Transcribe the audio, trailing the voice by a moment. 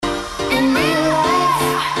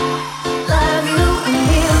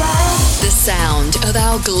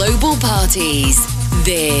global parties.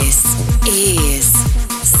 This is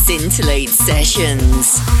Scintillate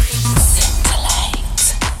Sessions.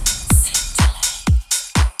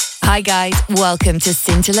 Hi guys, welcome to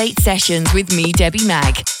Scintillate Sessions with me, Debbie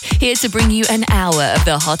Mag. Here to bring you an hour of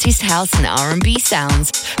the hottest house and R&B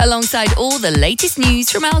sounds, alongside all the latest news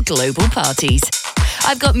from our global parties.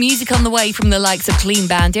 I've got music on the way from the likes of Clean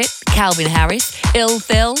Bandit, Calvin Harris, Ill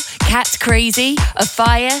Phil, Cat Crazy,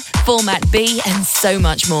 Afire, Format B, and so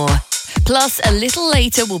much more. Plus, a little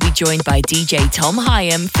later, we'll be joined by DJ Tom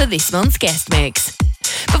Hyam for this month's guest mix.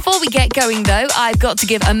 Before we get going though, I've got to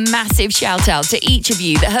give a massive shout out to each of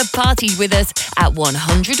you that have partied with us at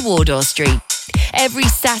 100 Wardour Street. Every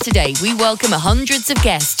Saturday, we welcome hundreds of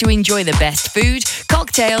guests to enjoy the best food,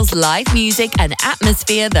 cocktails, live music and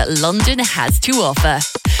atmosphere that London has to offer.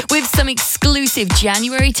 With some exclusive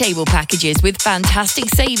January table packages with fantastic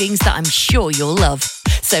savings that I'm sure you'll love.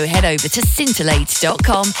 So head over to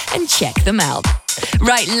scintillate.com and check them out.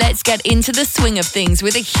 Right, let's get into the swing of things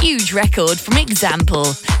with a huge record from Example.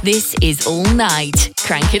 This is All Night.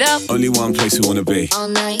 Crank it up. Only one place we wanna be. All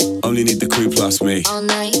night. Only need the crew plus me. All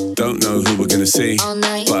night. Don't know who we're gonna see. All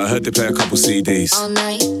night. But I heard they play a couple CDs. All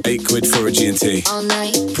night. £8 for a G&T. All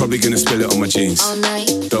night. Probably gonna spill it on my jeans. All night.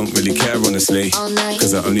 Don't really care honestly. All night.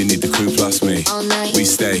 Cause I only need the crew plus me. All night. We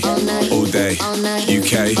stay All night. all day. All night.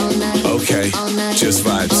 UK, All night. okay, All night. just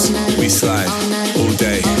vibes. All night. We slide All night. all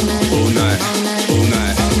day, all night, All night. all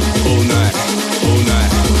night, all night, all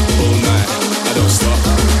night, all night. I don't stop,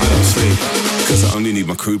 I don't sleep. Cause I only need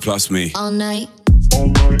my crew plus me. All night. All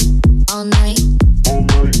night. All night.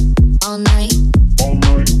 All night.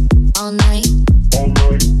 All night.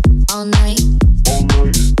 All night. All night.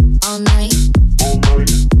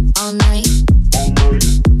 All night.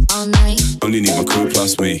 All night. Only need my crew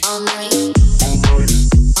plus me. All night.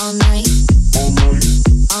 All night.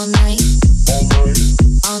 All night. All night.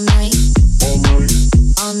 All night.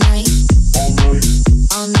 All night.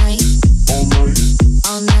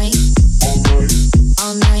 All night.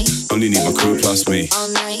 All night. Only need my crew plus me. All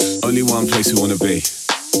night. Only one place we wanna be.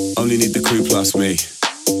 Only need the crew plus me.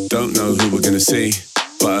 Don't know who we're gonna see.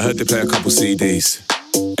 But I heard they play a couple CDs.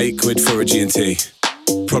 £8 for a G&T.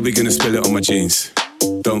 Probably gonna spill it on my jeans.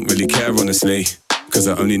 Don't really care honestly. Cause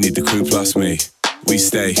I only need the crew plus me. We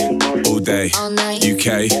stay all day. All night.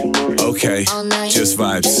 UK, okay, All night. just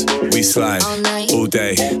vibes. We slide All night. all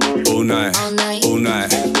day, all night, All night. all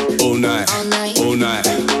night, all night, All night. all night,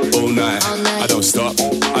 all night. All night. I don't stop,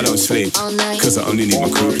 I don't sleep. All night. Cause I only need my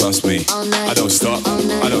crew plus me. All night. I don't stop, All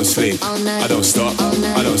night. I don't sleep. All night. I don't stop, All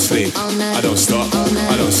night. I don't sleep. All night. I don't stop, All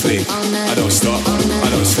night. I don't sleep. All night. I don't stop, All night. I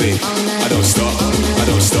don't sleep. All night. I don't stop, I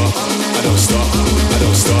don't stop, All night. I don't stop, I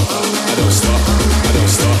don't stop, I don't stop, I don't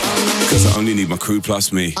stop. Cause I only need my crew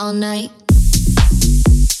plus me. All night.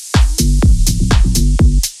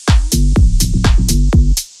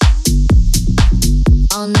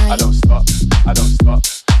 All night. I don't stop, I don't stop,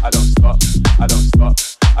 I don't stop, I don't stop,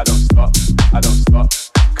 I don't stop, I don't stop.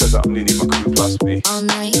 Cause I only need my crew plus me. All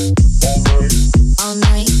night. All night. All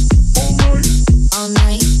night. All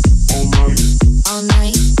night. All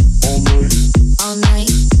night. All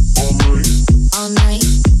night.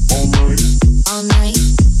 All night.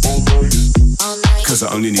 All night. Cause I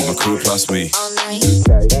only need my crew plus me. All night.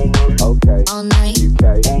 Okay, All night. UK,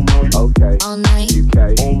 okay, All night. UK,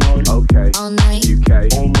 okay, All night. UK,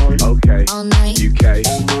 okay, All night. UK,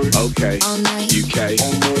 okay, All night. UK,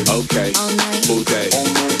 okay, All night. all day,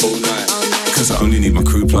 all night. All night. Cause I only need my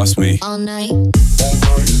crew plus me. All night. All night.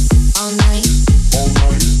 All night.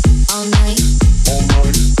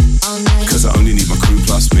 All night. Cause I only need my crew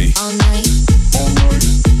plus me. All night. All night.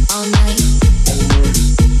 All night.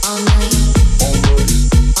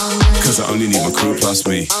 All night. Cause I only need my crew plus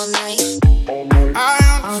me. All night. I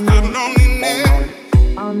understood loneliness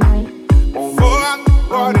All night. before I knew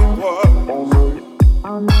what it was.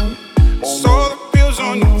 All night. Saw the pills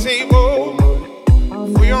on your table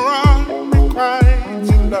for your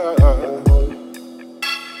unrequited love.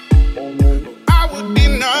 I would be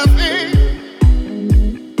nothing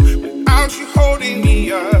without you holding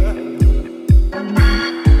me up.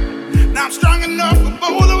 Now I'm strong enough for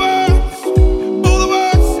both of us. Both of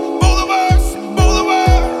us, both of us, both of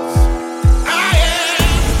us. I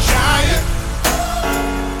am a giant.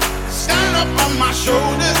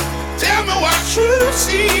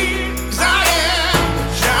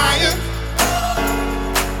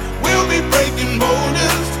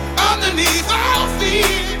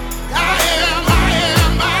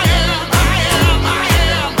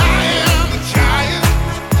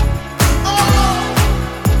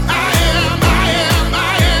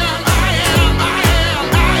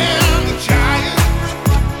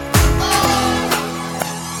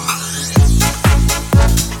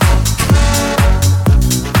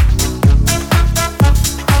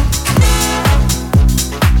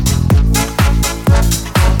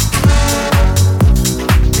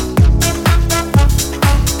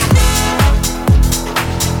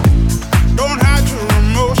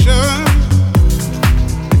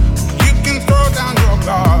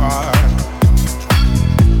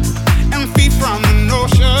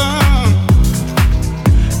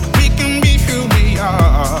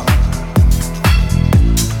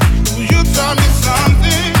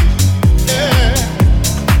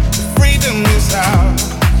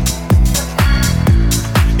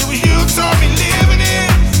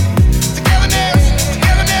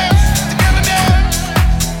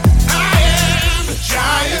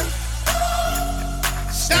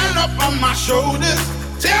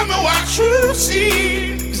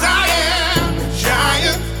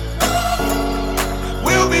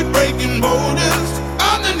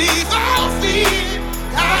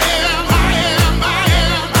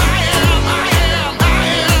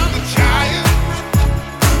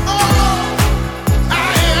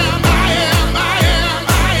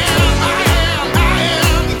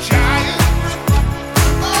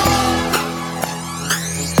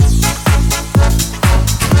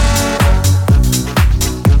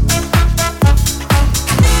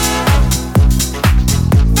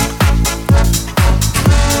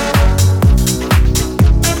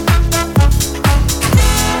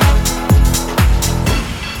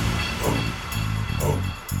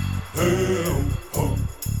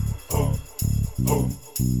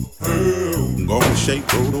 I'm gonna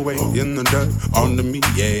shake, roll away in the dirt under me,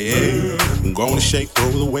 yeah. I'm gonna shake,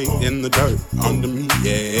 roll away in the dirt under me,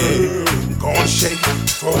 yeah. I'm gonna shake,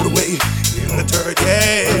 throw it away in the dirt,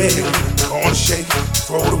 yeah. I'm gonna shake,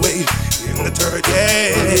 throw it away in the dirt,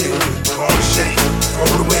 yeah. I'm gonna shake, throw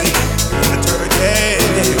it away in the dirt, yeah.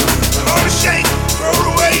 I'm gonna shake, throw it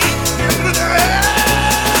away in the dirt.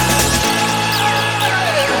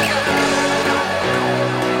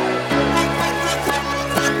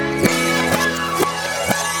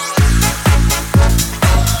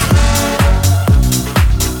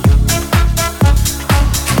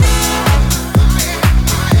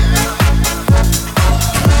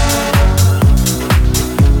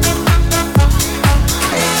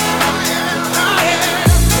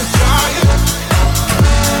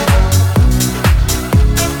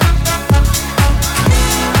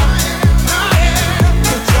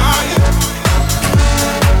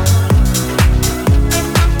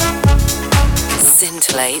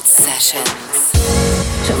 Sessions.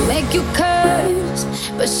 She'll make you curse,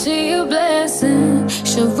 but she a blessing.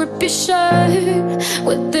 She'll rip your shirt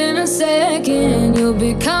within a second. You'll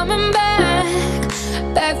be coming back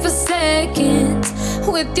for seconds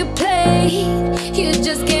with your plate. You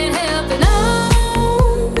just can't help it.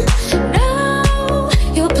 No, no,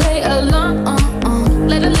 you'll play along.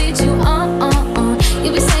 Let her lead you on.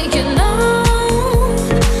 You'll be saying no,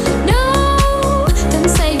 no, then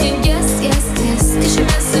saying yes, yes, yes. 'Cause you're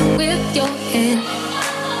messing with your head.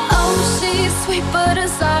 Oh, she's sweet but a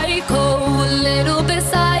psycho, a little bit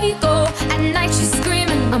psycho. At night she's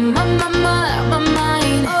screaming, I'm on my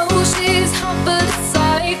mind. Oh, she's hot but a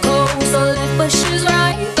psycho, so left but she's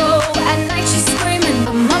right though. At night she's screaming,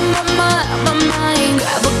 I'm on my mind.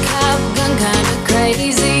 Grab a cop gun, kinda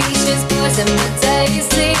crazy. She's poison but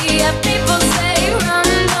tasty. Yeah, people say run,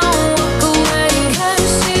 don't walk away.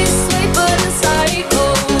 'Cause she's sweet but a psycho,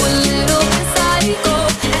 a little bit psycho.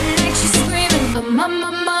 At night she's screaming, I'm on my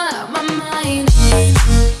mind.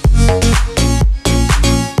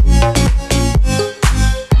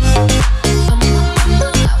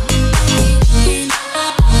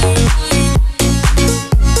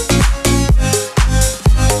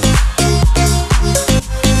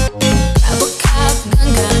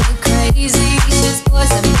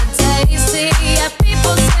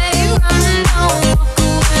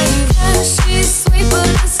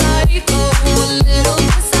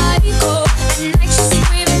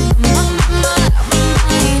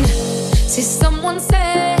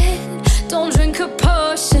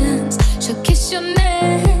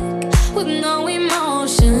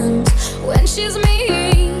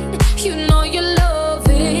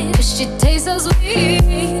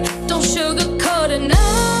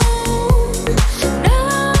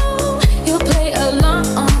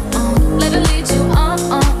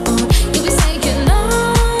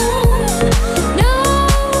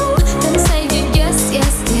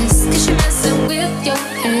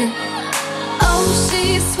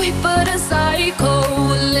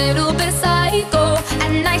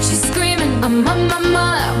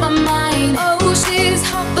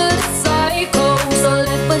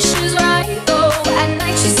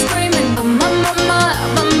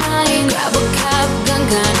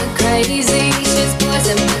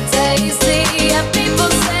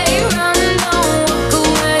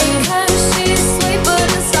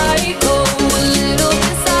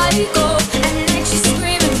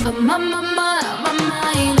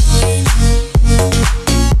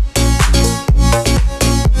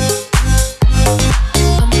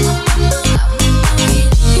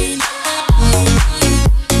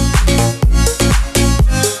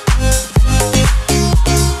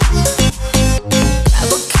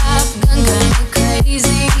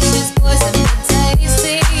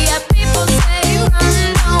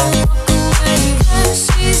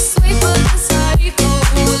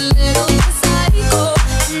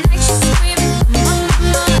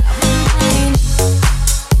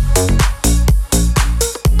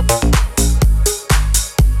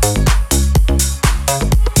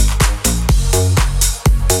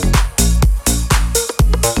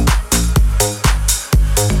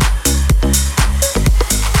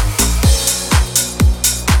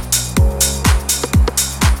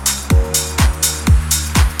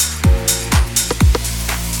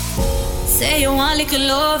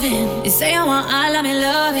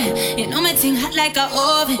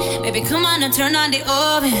 Turn on the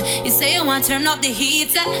oven. You say you want to turn up the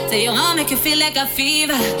heater. Say you want to make you feel like a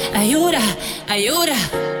fever. Ayuda, ayuda.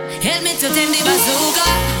 Help me to tend the bazooka.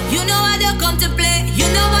 You know I don't come to play. You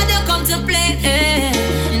know I don't come to play.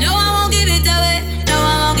 No, I won't give it away. No,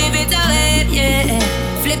 I won't give it away. Yeah.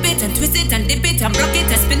 Flip it and twist it and dip it and rock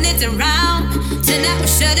it and spin it around. Tonight we're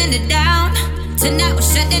shutting it down. Tonight we're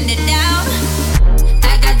shutting it down.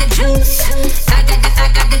 I got the juice. I got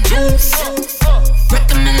the juice.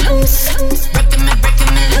 Breaking me loose. Breaking me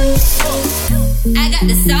loose. I got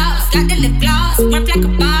the sauce. Got the lip gloss. Work like a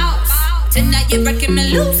boss. Tonight you're breaking me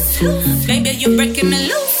loose. Baby, you're breaking me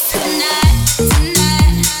loose. Tonight.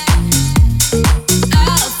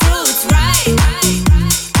 All fruits right.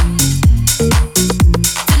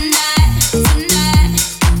 Tonight.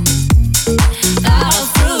 All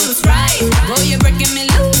fruits right. Boy, you're breaking me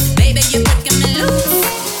loose. Baby, you're breaking me loose.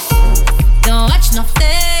 Don't watch no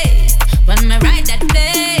face when me ride that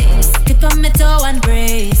place. Tip on me toe and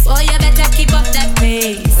brace. Boy, you better keep up that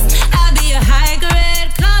pace. I'll be a high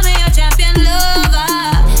grade. Call me your champion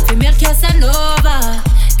lover. Female Casanova.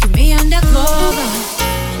 Keep me undercover.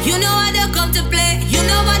 You know I don't come to play. You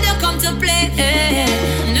know I don't come to play.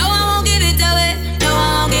 No, I won't give it away. No,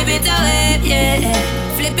 I won't give it away. Yeah.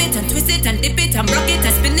 Flip it and twist it and dip it and rock it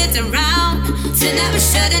and spin it around. Tonight we're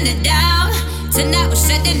shutting it down. Tonight we're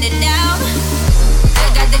shutting it down. I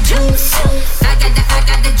got the juice. I got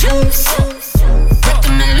the juice.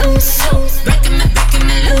 Breaking me loose. Breaking me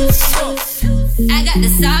loose. I got the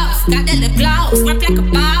sauce. Got the lip gloss. Work like a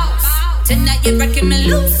boss. Tonight you're breaking me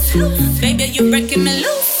loose. Baby, you're breaking me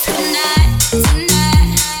loose. Tonight.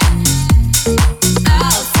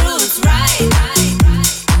 All fruits right.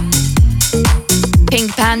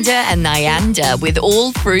 Pink Panda and Nyanda with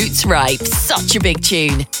All Fruits Ripe. Such a big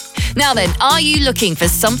tune. Now then, are you looking for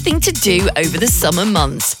something to do over the summer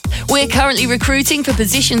months? We're currently recruiting for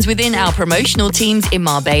positions within our promotional teams in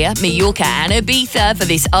Marbella, Mallorca and Ibiza for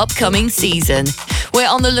this upcoming season. We're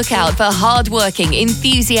on the lookout for hard-working,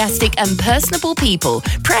 enthusiastic and personable people,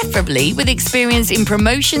 preferably with experience in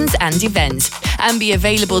promotions and events, and be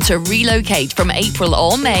available to relocate from April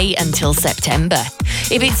or May until September.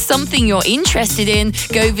 If it's something you're interested in,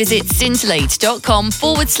 go visit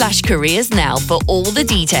scintillate.com/careers now for all the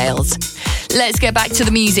details. Let's get back to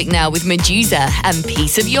the music now with Medusa and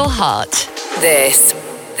Piece of Your Heart. This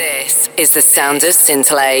is the sound of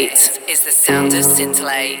Scintillate. Is the sound of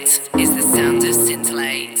Scintillate. Is the sound of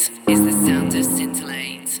Scintillate. Is the sound of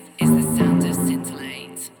Scintillate. Is the sound of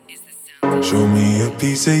Scintillate. Is the sound. Show me a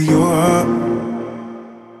piece of your heart.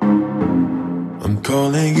 I'm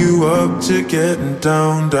calling you up to getting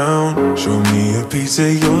down, down. Show me a piece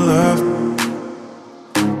of your love.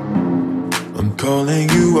 I'm calling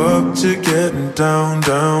you up to getting down,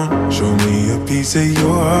 down. Show me a piece of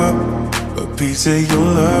your heart, a piece of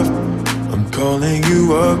your love. I'm calling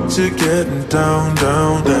you up to getting down,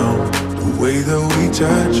 down, down. The way that we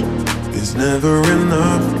touch is never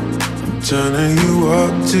enough. I'm turning you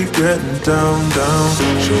up to getting down, down.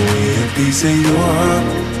 Show me a piece of your heart,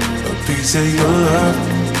 a piece of your love.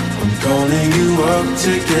 I'm calling you up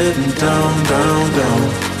to getting down, down, down.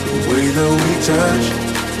 The way that we touch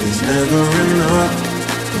is never enough.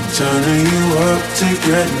 I'm turning you up to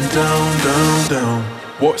getting down, down, down.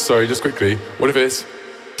 What? Sorry, just quickly. What if it's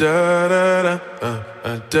da da da da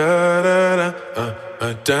da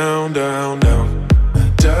da down, down, down.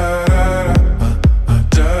 Da da da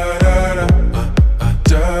da da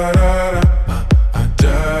da da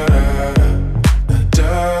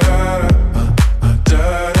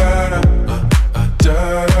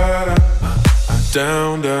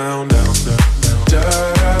down, down, down.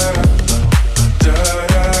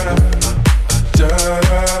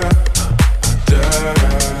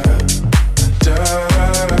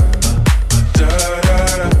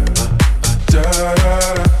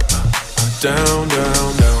 Down,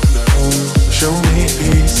 down, down, down. Show me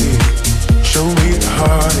easy, show me the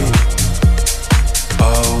heartache.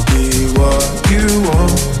 I'll be what you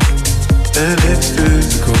want, and it's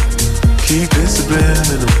physical. Keep it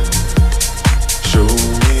subliminal. Show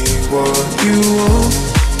me what you want.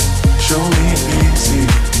 Show me easy,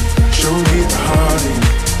 show me the heartache.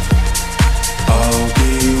 I'll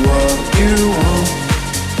be what you want,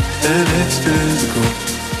 and it's physical.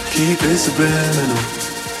 Keep it subliminal.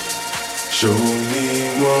 Show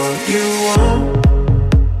me what you want.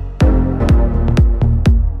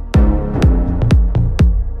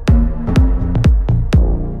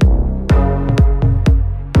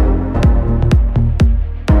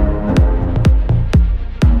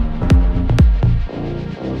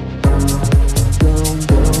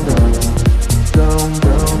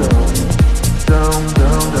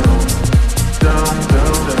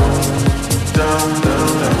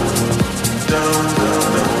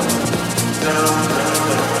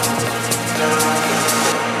 Down.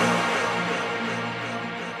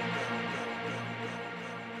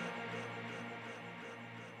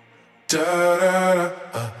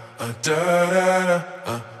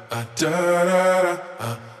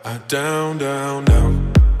 down,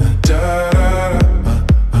 down. Da da da,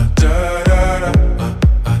 da da da,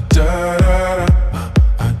 da da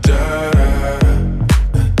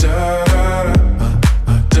da,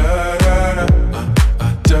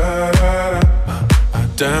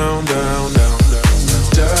 down, down, down.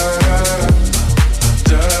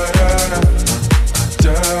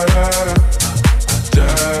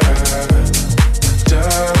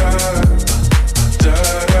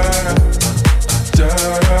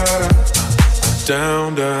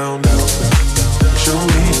 Down, down, down. Show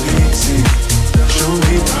me pity, show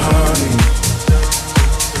me party.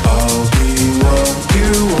 I'll be what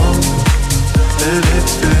you want, and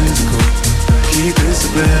it's physical. Keep it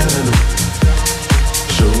subliminal.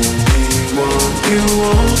 Show me what you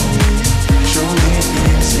want. Show me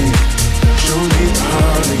pity, show me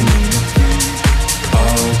party.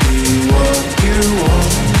 I'll be what you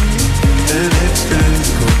want, and it's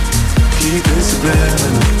physical. Keep it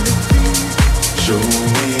subliminal. Show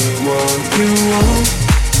me what you want.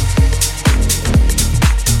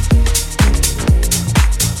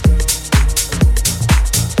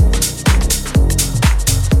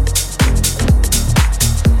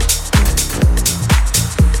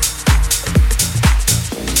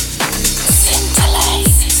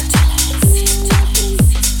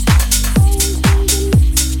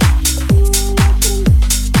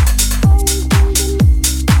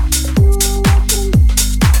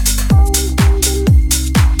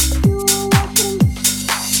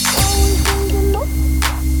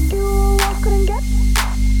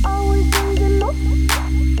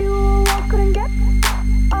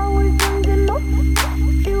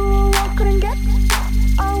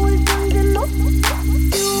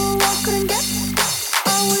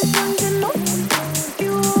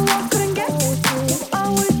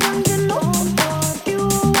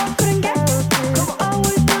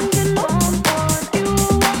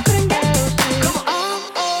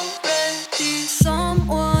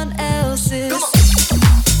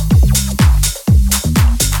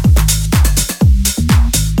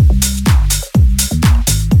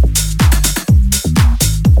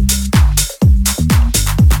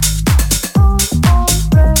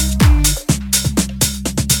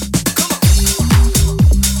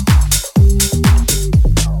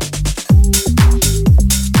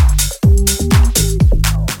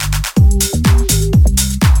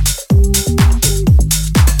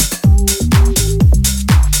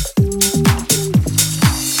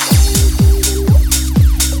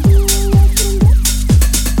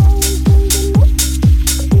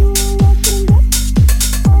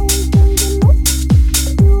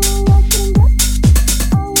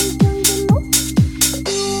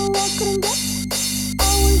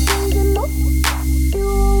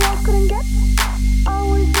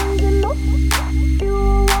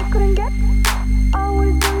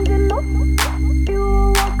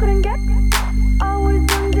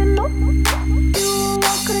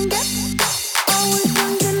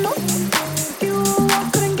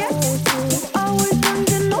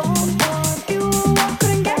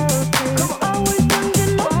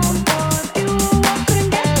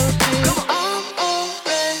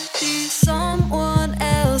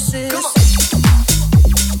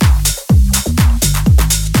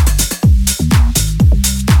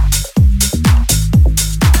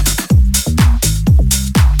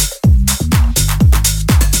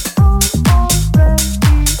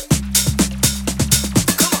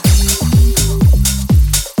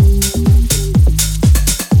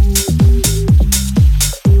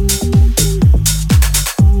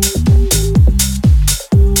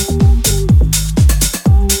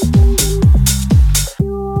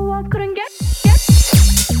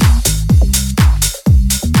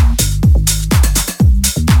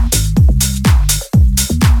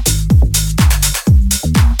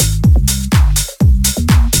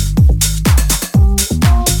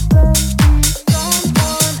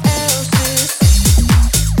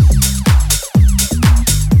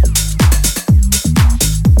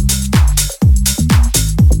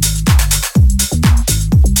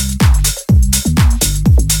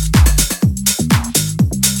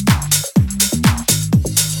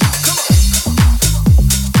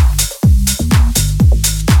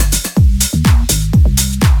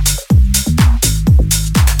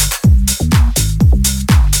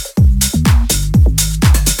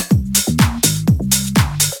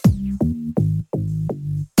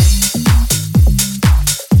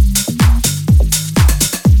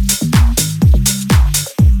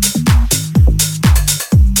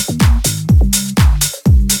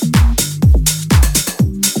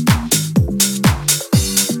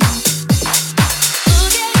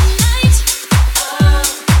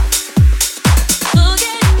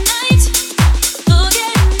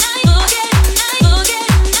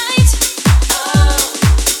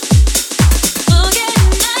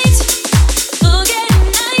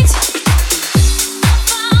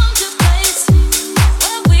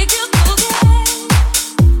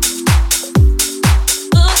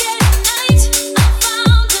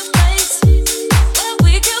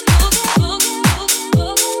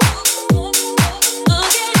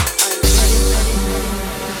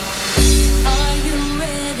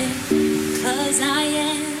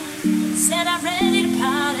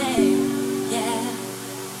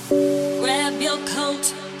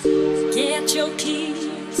 your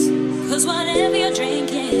keys, 'cause whatever you're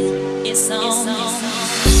drinking, it's on me.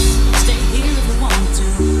 Stay here if you want to,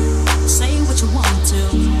 say what you want to,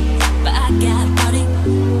 but I got a party,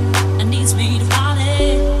 I needs me to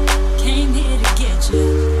party. Came here to get you,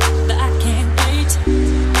 but I can't wait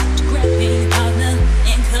to grab me a partner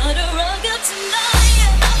and cut a rug up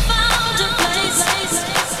tonight. I found a place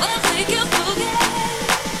where we can boogie.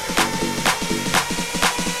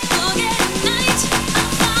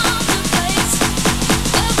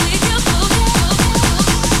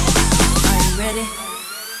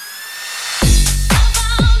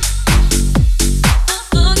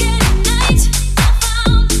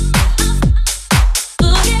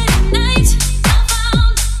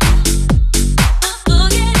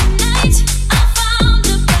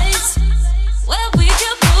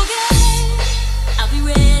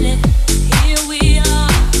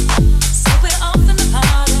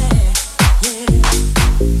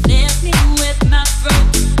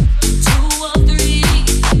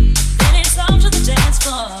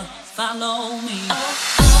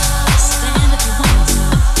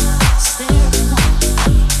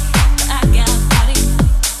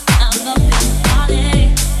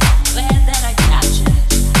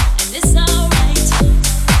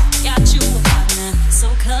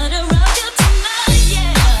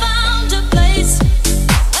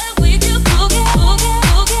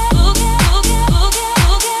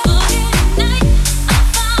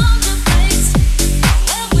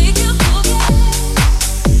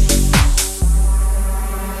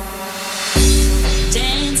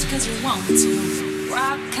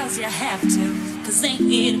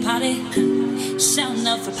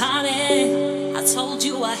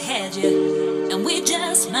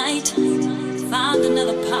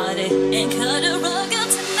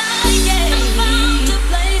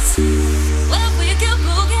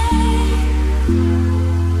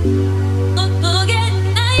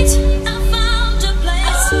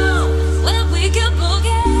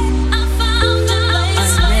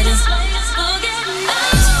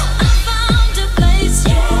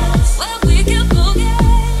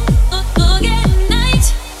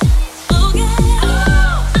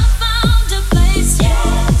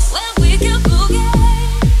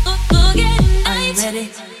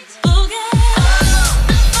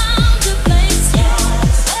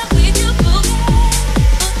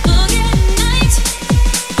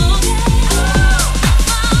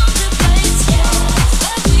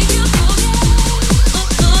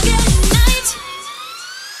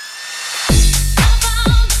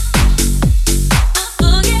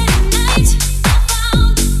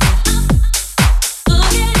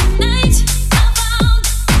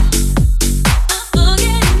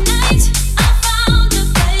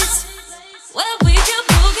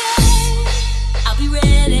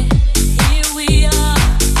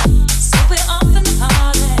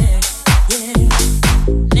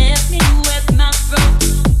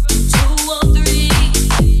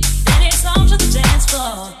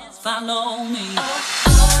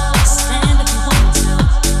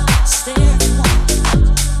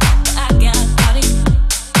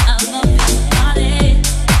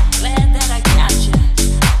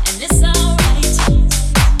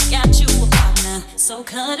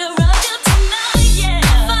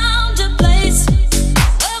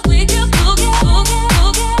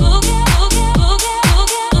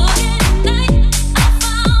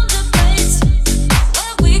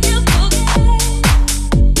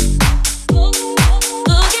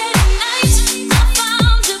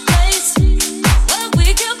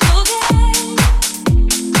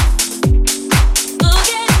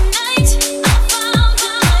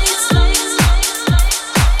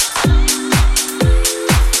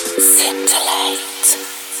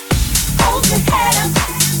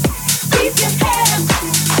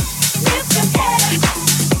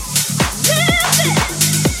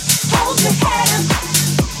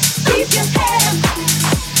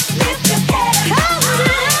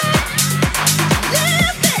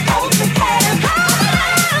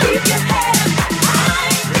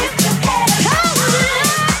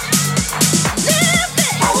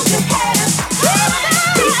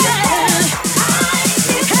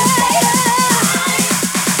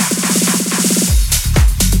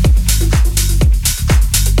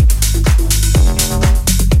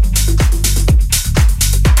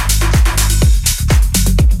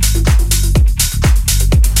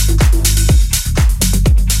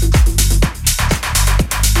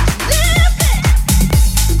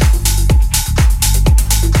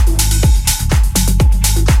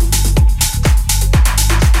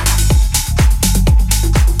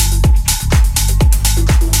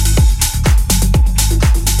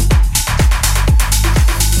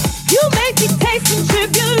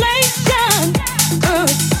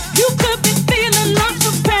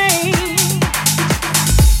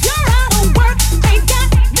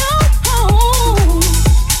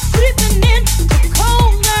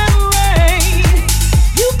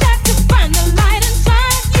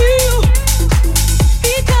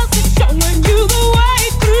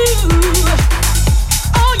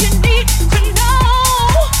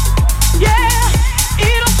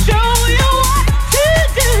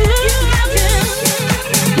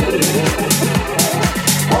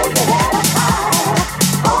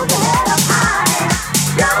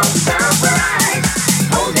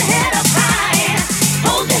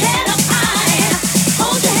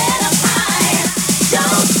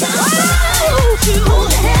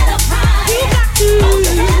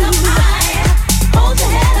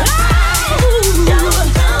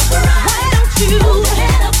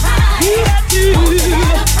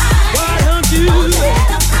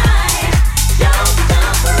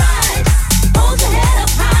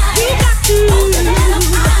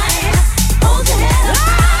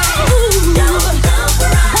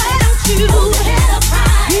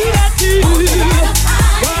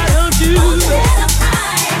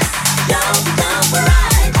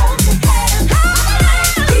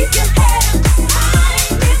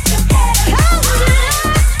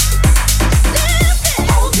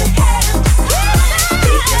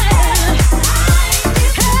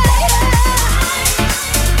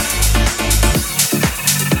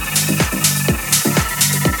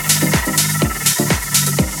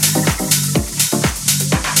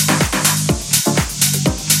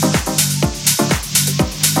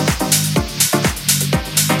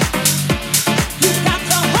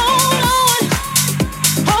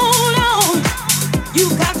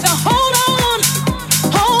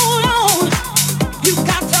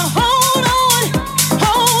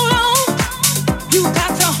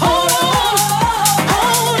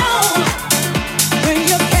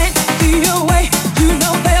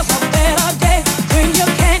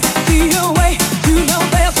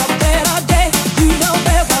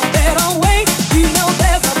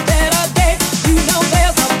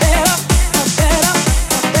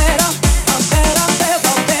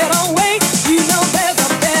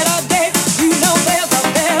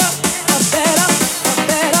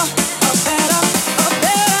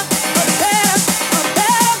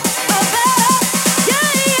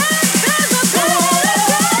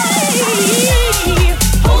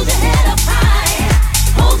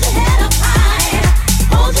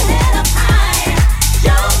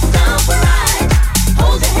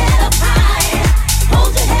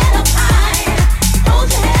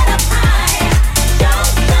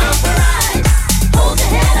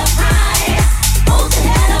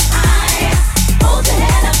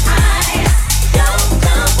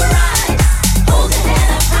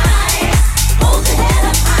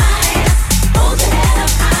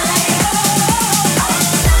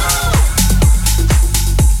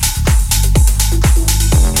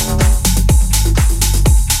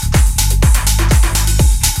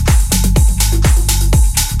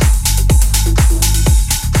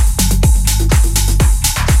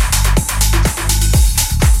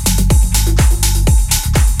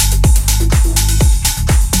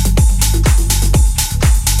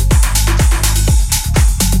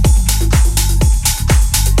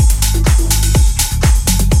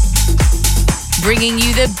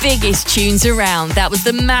 the biggest tunes around. That was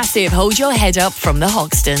the massive Hold Your Head Up from the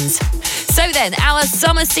Hoxtons. So then, our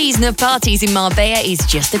summer season of parties in Marbella is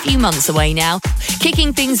just a few months away now,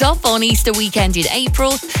 kicking things off on Easter weekend in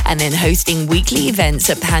April and then hosting weekly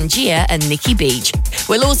events at Pangaea and Nikki Beach.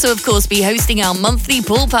 We'll also, of course, be hosting our monthly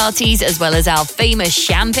pool parties as well as our famous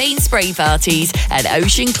champagne spray parties at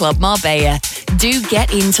Ocean Club Marbella. Do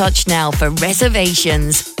get in touch now for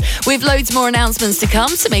reservations. We've loads more announcements to come,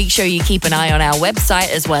 so make sure you keep an eye on our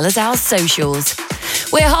website as well as our socials.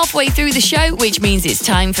 We're halfway through the show, which means it's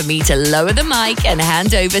time for me to lower the mic and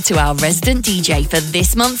hand over to our resident DJ for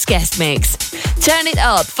this month's guest mix. Turn it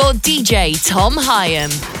up for DJ Tom Hyam.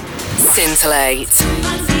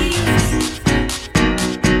 Scintillate.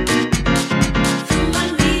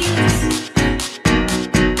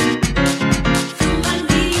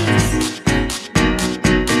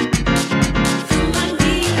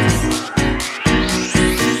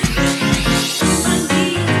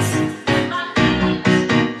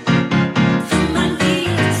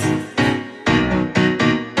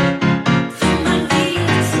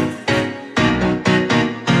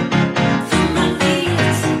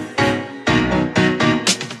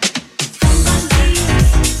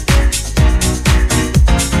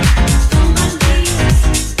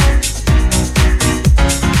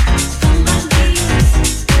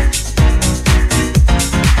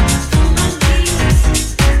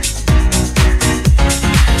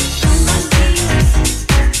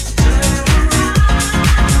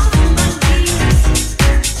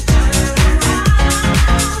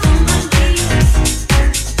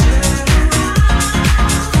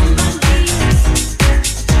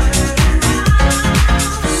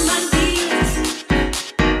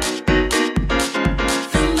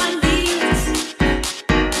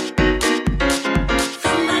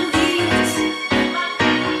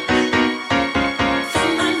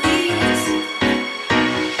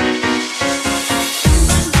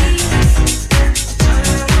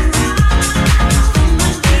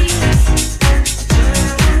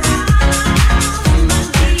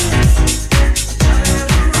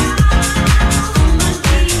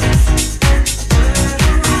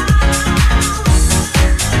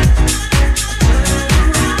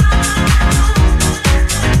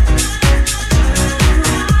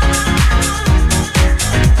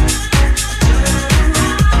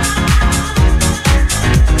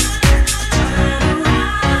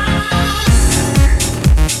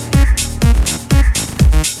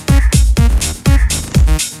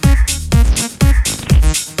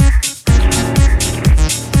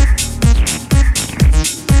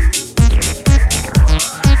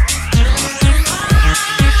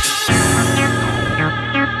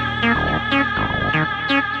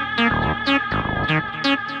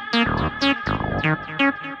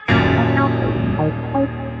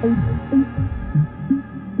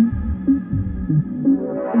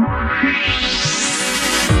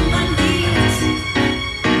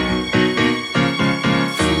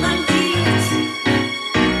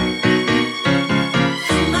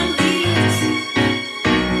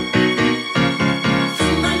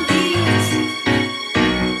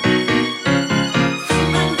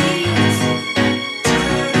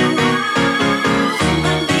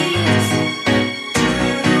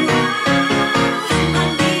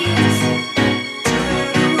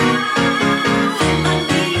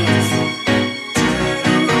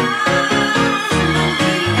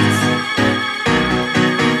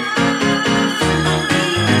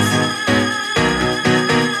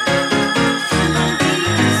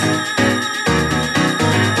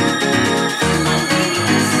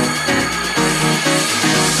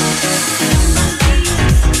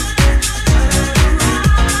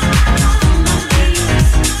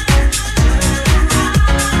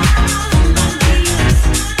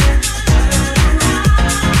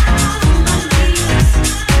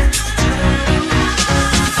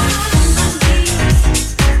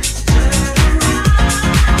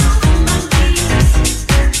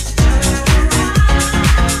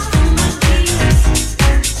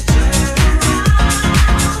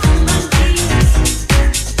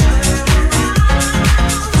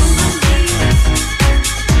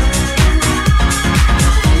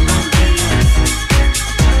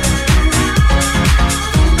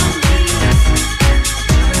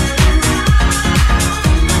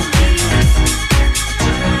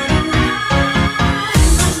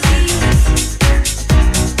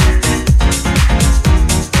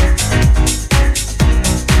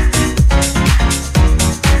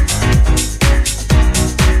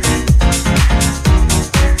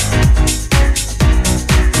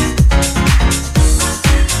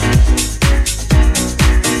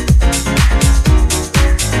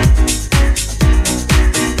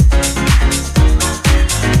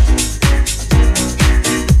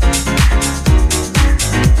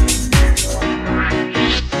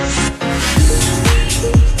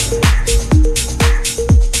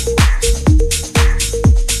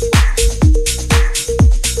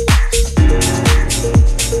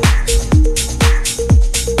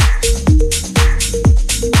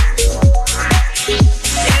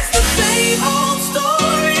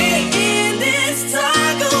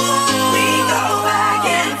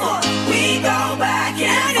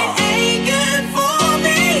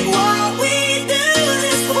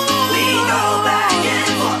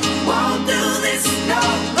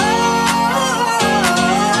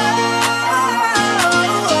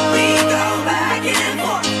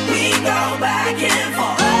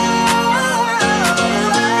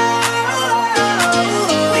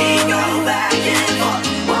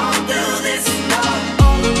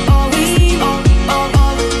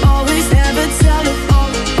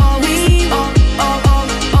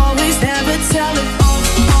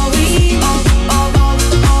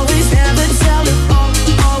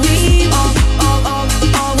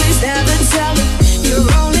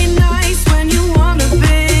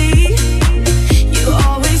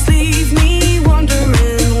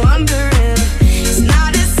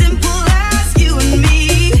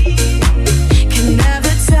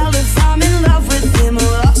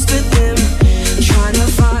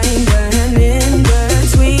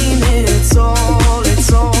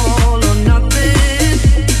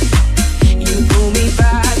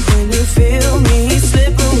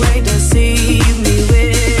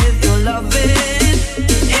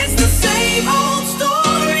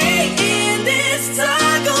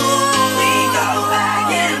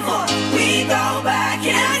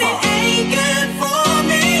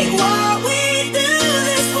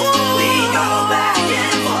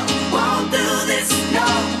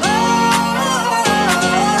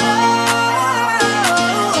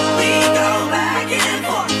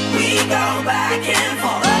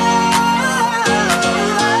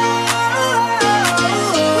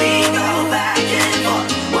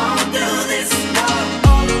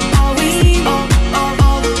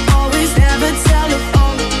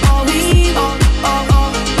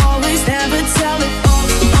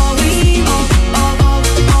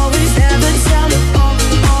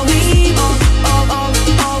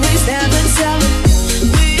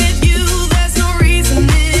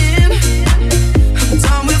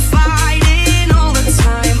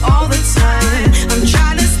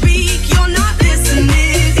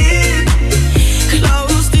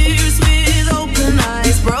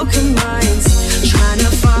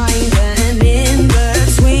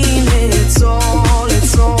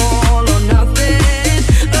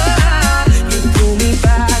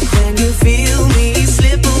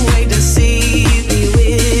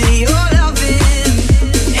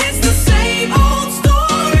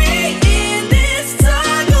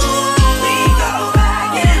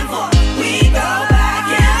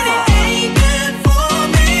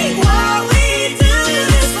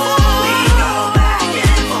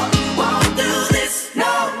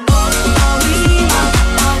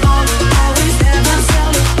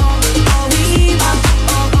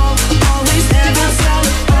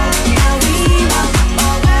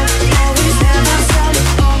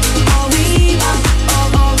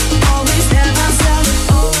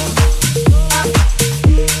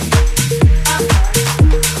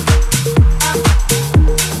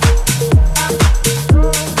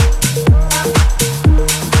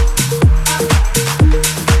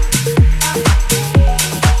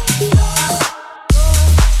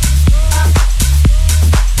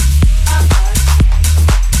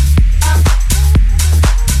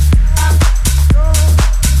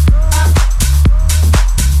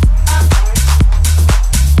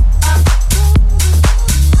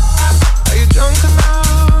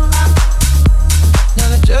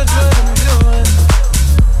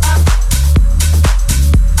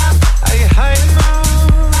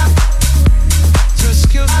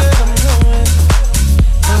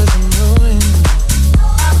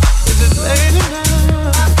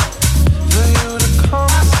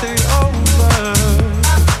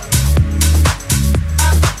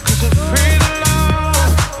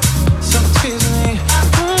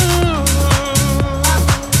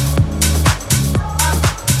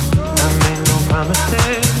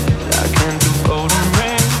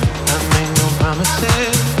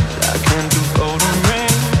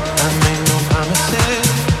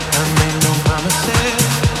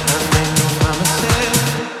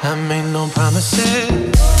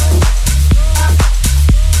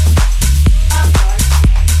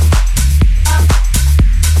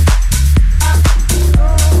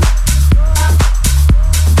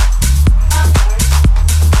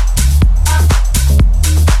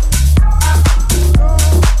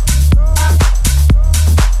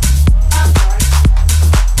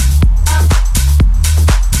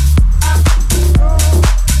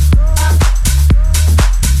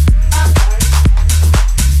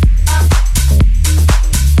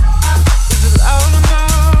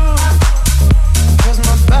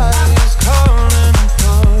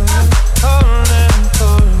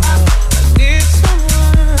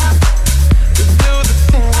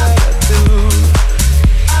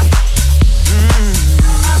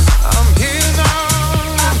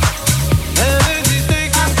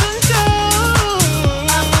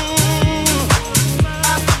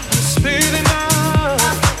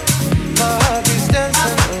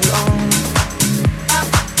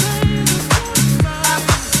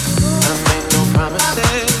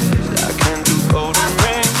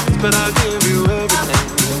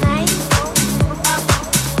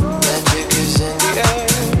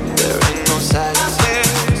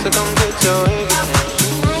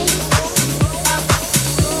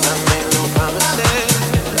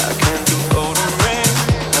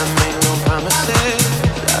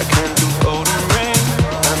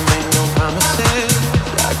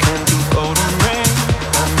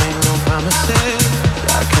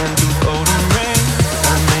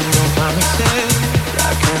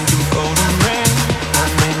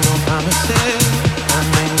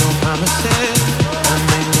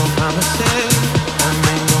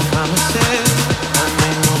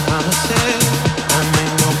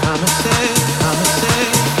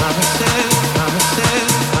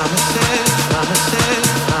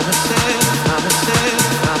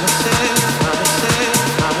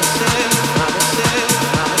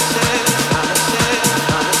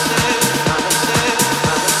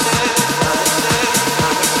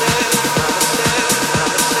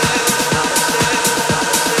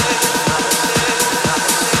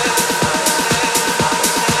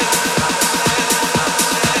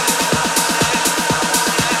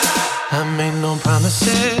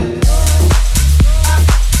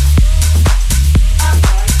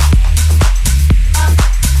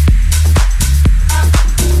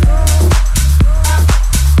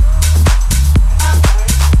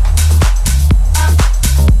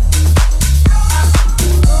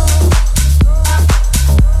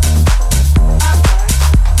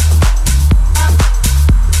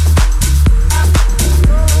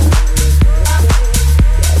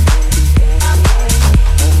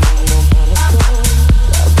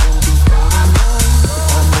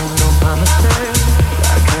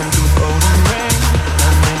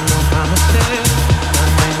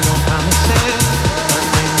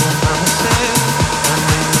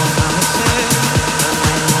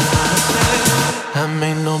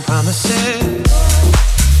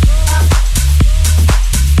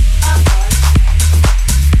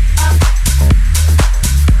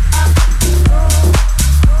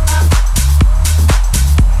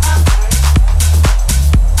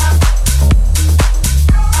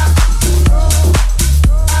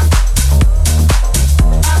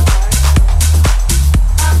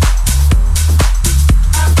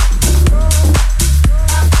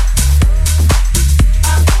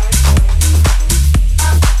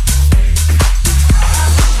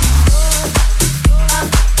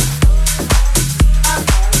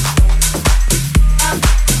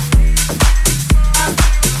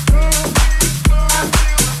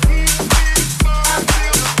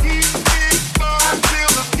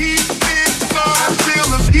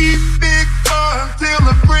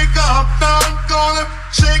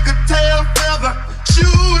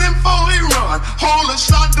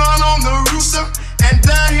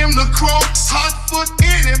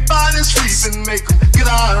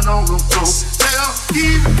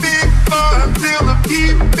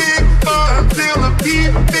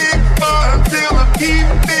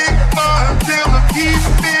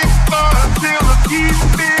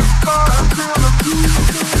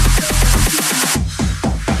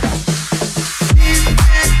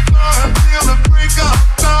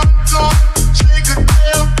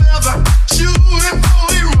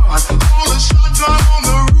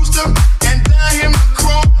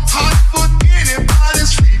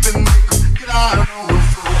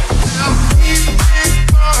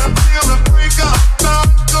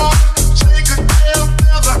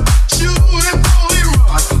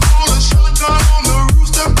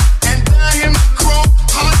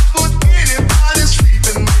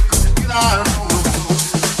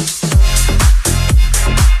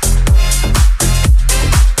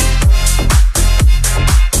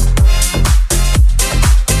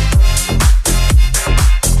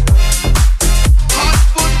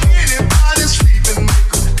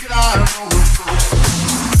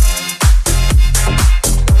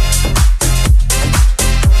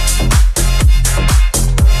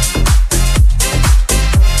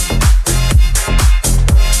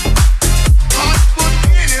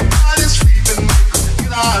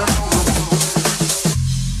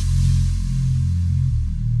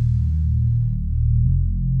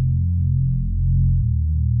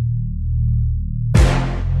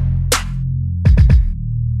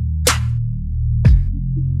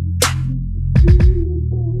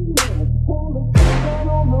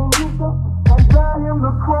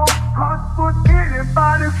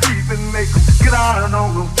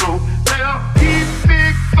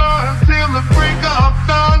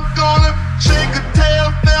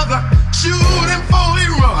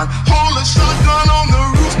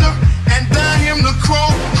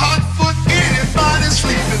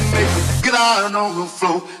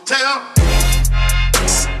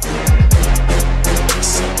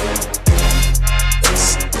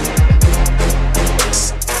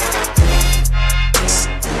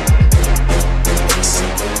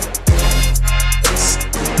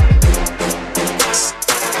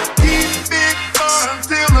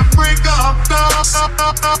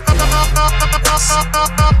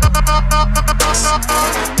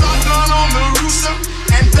 Shotgun on the rooster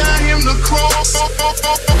and dare him to cross.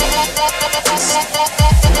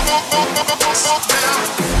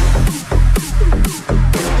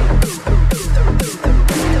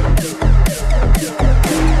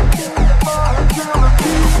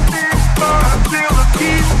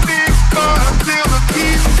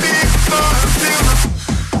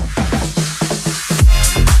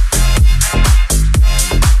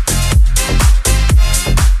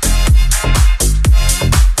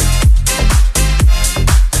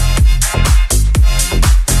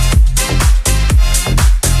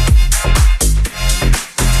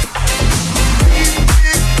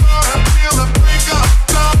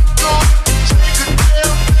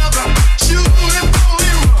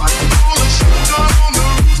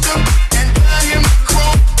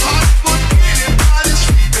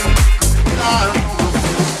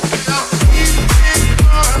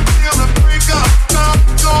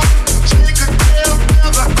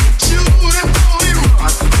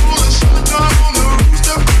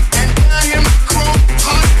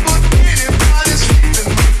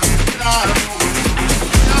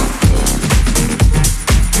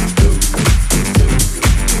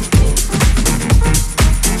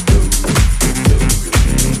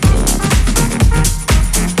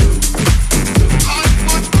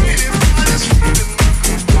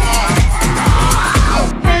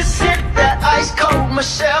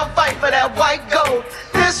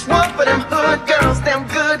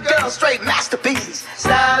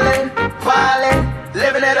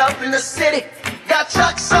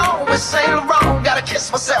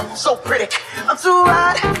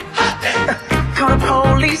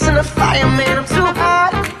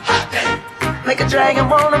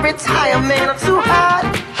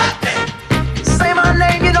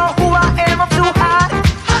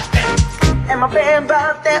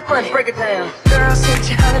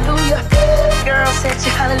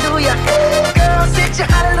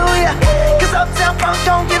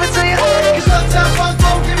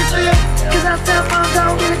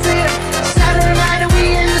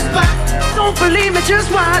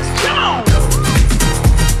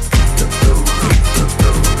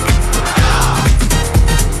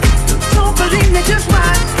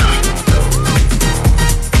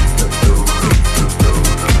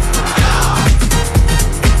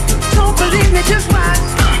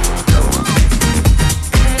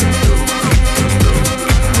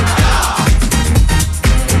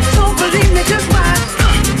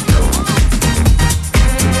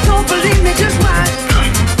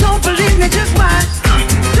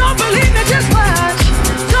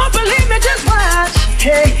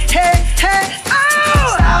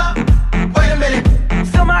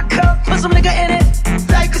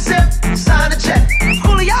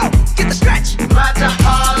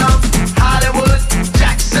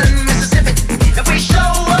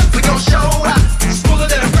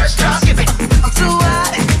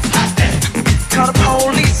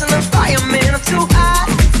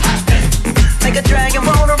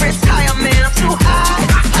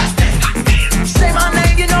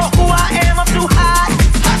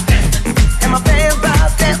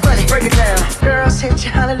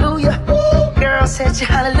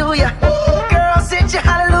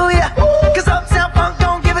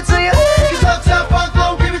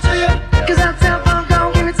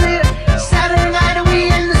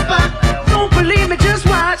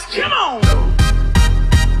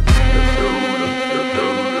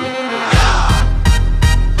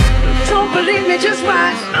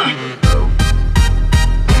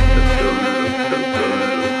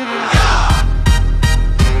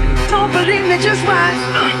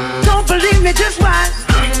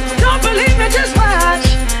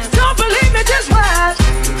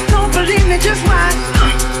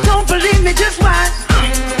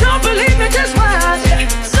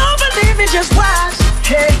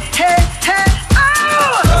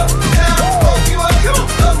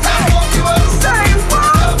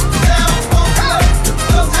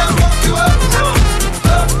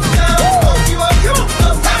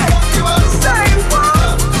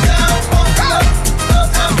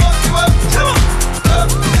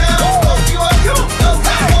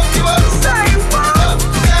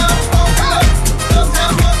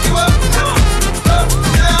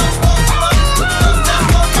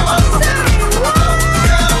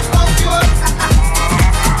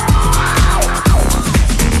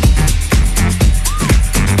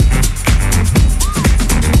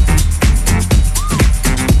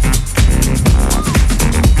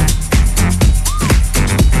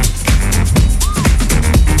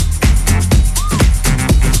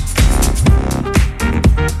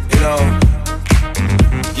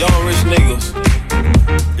 young rich niggas.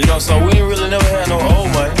 You know, so we ain't really never had no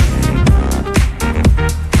old money.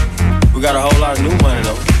 We got a whole lot of new money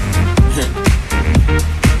though.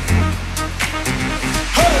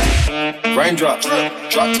 Raindrops,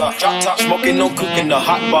 drop top, smoking, no cooking, the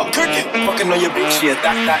hot pot, cooking, fucking on your bitch, yeah,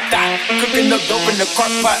 that, cooking up dope in the crock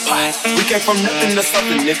pot. We came from nothing to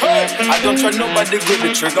something, nigga. I don't trust nobody, grip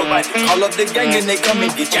the trigger. Call up the gang and they come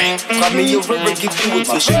and get gang. Cry me a river, give you a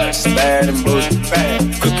tissue. Bad and bullshit, bad.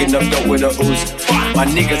 Cooking up dope with a Uzi. My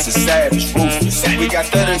niggas is savage, ruthless. We got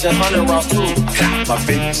 30s and 100 rounds too. My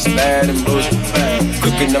bitch is bad and bullshit, bad.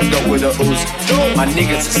 Cooking up dope with a Uzi. My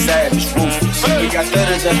niggas is savage, ruthless. We got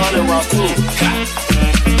 30s and 100 rounds too.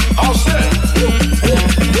 All set.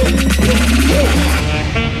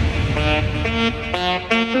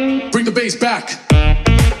 Bring the bass back.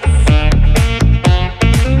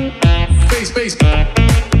 Bass.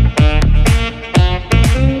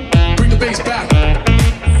 Bring the bass back.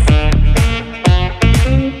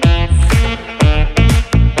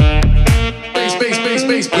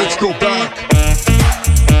 Bass. Let's go back.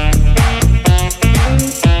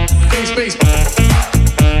 Bass.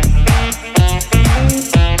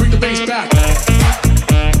 Bring the bass back.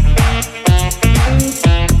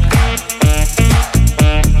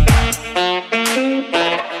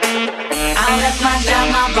 I left my job,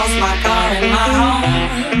 my boss, my car, and my home.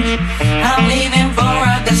 I'm leaving for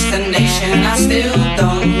a destination I still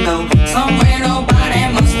don't know. Somewhere nobody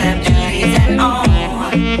must have duties at all.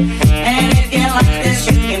 And if you like this,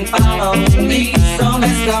 you can follow me. So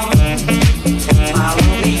let's go. Follow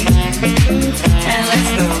me. And let's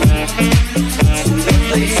go to the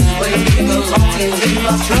place where we belong and leave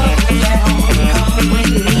our troubles at home. Come with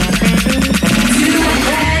me to the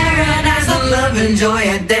paradise of love and joy, a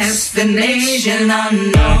destination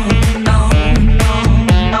unknown.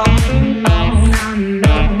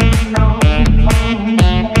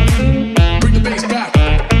 Bring the bass back.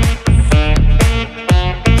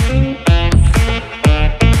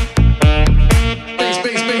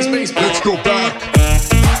 Bass. Let's go back.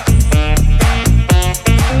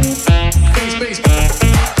 Bass.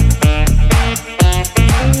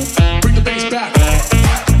 Bring the bass back.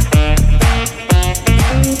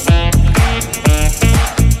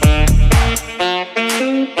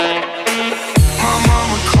 My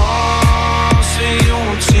mama called, see you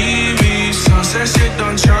on TV. Sunset shit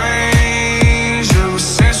done changed. Ever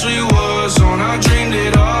since we was on, I dreamed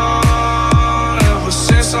it all. Ever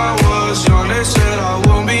since I was young, they said I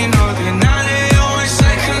won't be nothing. Now they always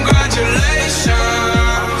say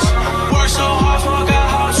congratulations. Worked so hard, forgot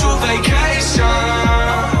how to vacation.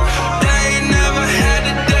 They ain't never had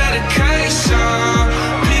the dedication.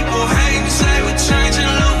 People hate and say we're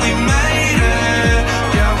changing, look, we made it.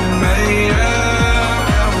 Yeah, we made it.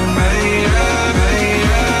 Yeah, we made it.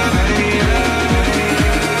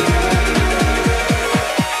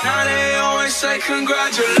 Now they always say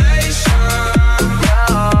congratulations.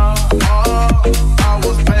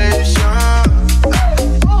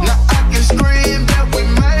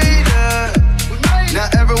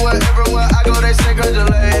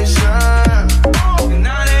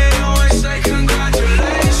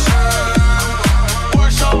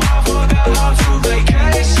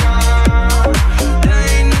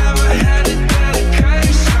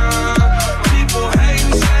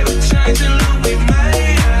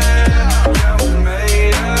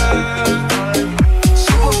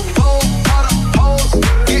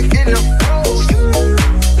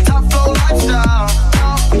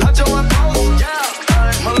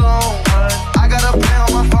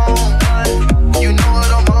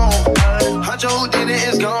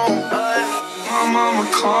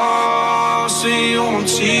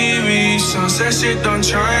 Sunset shit done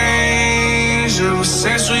changed. Ever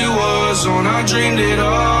since we was on, I dreamed it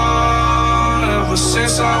all. Ever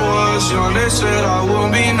since I was young, they said I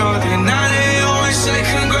won't be nothing. Now they always say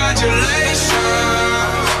congratulations.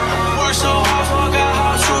 Worked so hard, forgot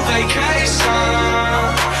how to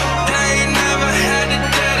vacation. They ain't never had the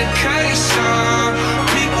dedication.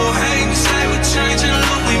 People hate and say we're changing,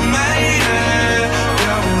 look, we made it.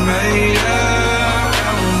 Yeah, we made it.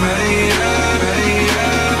 Yeah, we made it.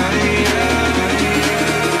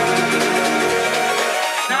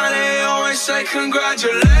 Say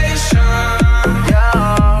congratulations.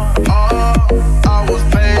 Yeah, I was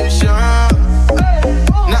patient.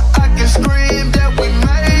 Now I can scream that we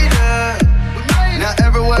made it. Now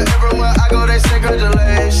everywhere I go, they say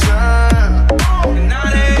congratulations. Now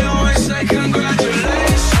they always say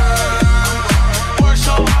congratulations. Worked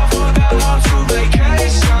so hard, forgot how to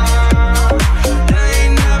vacation. They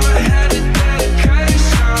ain't never had the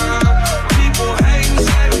dedication. People hate and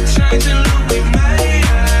say we're changing, look, we made it.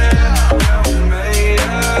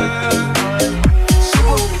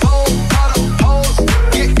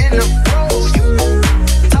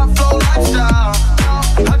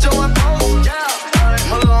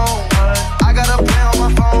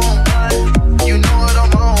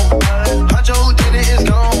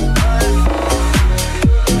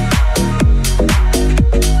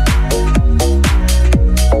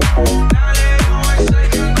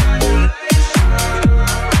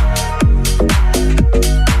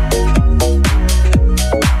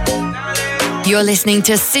 You're listening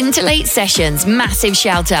to Scintillate Sessions. Massive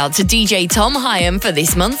shout out to DJ Tom Hyam for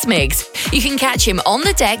this month's mix. You can catch him on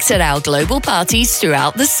the decks at our global parties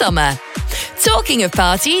throughout the summer. Talking of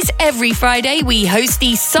parties, every Friday we host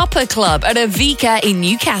the Supper Club at Avika in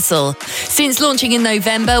Newcastle. Since launching in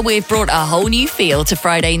November, we've brought a whole new feel to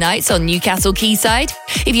Friday nights on Newcastle Quayside.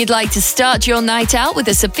 If you'd like to start your night out with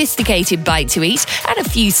a sophisticated bite to eat and a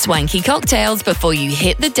few swanky cocktails before you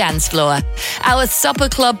hit the dance floor, our Supper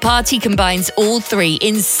Club party combines all three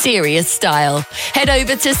in serious style. Head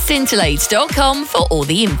over to scintillate.com for all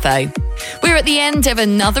the info. We're at the end of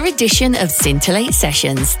another edition of Scintillate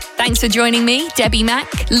Sessions. Thanks for joining me, Debbie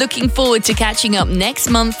Mack. Looking forward to catching up next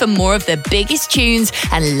month for more of the biggest tunes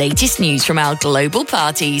and latest news from our global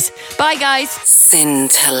parties. Bye, guys.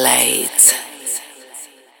 Scintillate.